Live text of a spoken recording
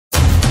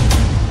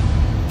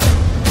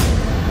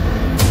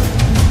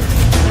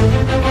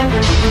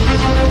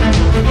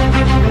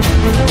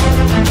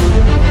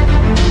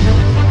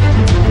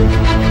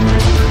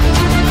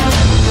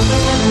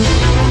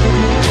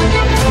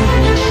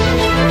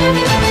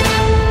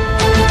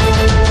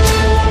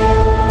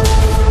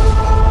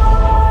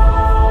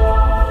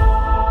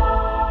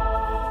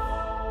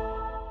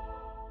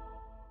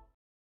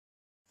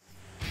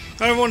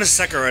Hi everyone, it's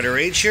Second Rider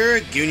H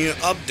here, giving you an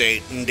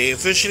update. And they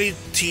officially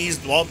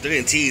teased, well, they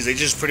didn't tease, they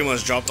just pretty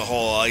much dropped the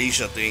whole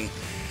Aisha thing.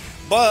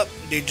 But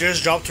they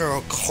just dropped her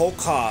whole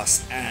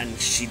cost, and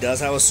she does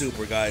have a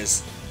super,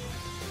 guys.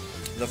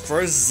 The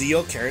first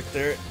Zeo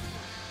character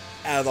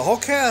out of the whole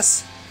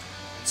cast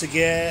to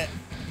get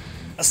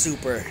a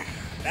super.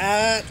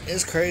 That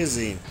is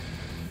crazy.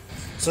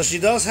 So she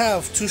does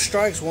have 2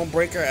 strikes, 1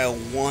 breaker,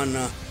 and 1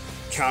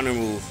 counter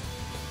move.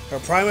 Her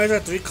primaries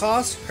are 3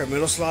 costs, her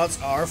middle slots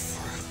are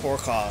 4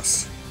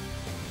 costs.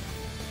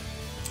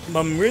 But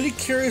I'm really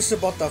curious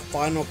about the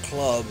final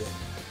club.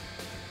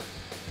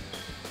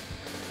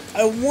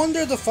 I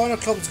wonder if the final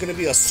club is going to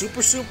be a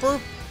super.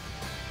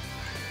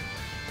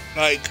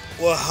 Like,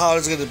 well, how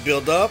is it going to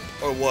build up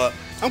or what?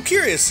 I'm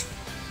curious.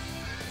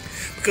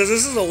 Because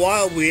this is a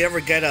while we ever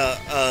get a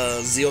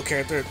Zeo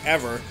character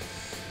ever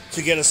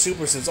to get a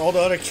super, since all the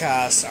other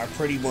casts are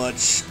pretty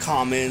much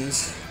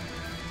commons,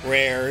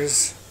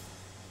 rares.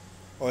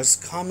 Or is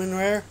common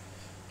rare?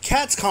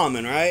 Cat's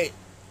common, right?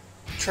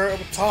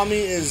 Tommy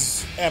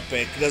is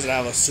epic, doesn't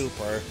have a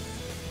super.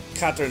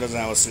 Catherine doesn't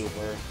have a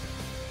super.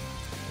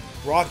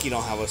 Rocky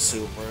don't have a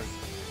super.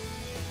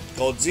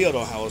 Gold Zeo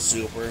don't have a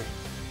super.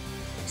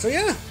 So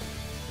yeah,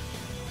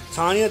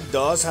 Tanya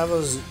does have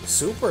a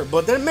super,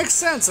 but that makes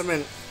sense. I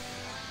mean,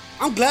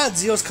 I'm glad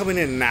Zeo's coming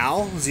in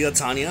now, Zeo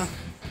Tanya.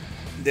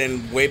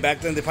 Then way back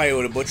then they probably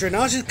would have butchered.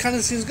 Now she kind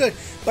of seems good,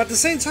 but at the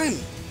same time,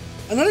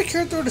 another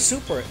character with a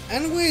super.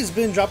 Nway has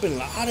been dropping a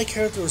lot of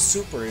characters with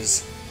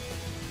supers.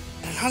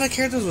 And a lot of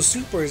characters with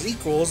supers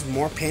equals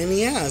more pain in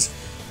the ass.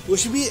 Will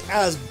she be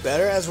as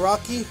better as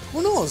Rocky?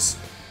 Who knows?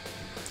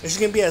 Is she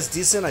gonna be as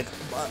decent like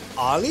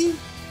Ollie?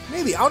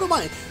 Maybe, I don't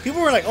mind.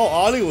 People were like, oh,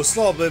 Ollie was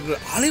slow, but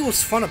Ollie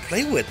was fun to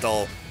play with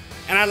though.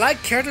 And I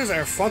like characters that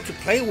are fun to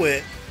play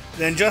with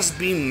than just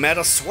being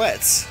meta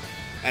sweats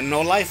and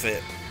no life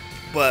it.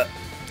 But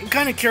I'm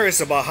kind of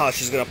curious about how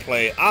she's gonna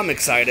play. I'm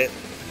excited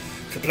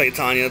to play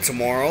Tanya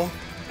tomorrow.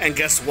 And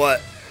guess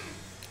what?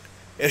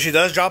 If she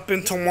does drop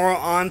in tomorrow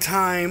on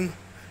time,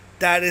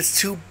 that is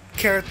 2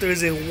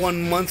 characters in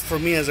 1 month for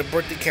me as a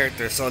birthday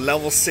character. So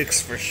level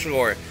 6 for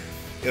sure.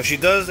 If she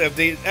does, if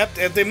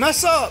they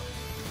mess up,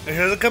 if she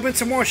doesn't come in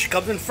tomorrow, she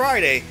comes in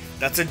Friday,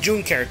 that's a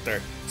June character.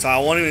 So I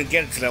won't even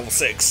get it to level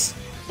 6.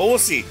 But we'll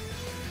see.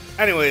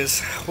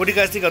 Anyways, what do you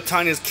guys think of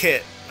Tanya's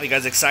kit? Are you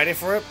guys excited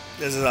for it?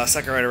 This is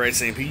Second Rider Ray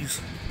saying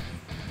peace.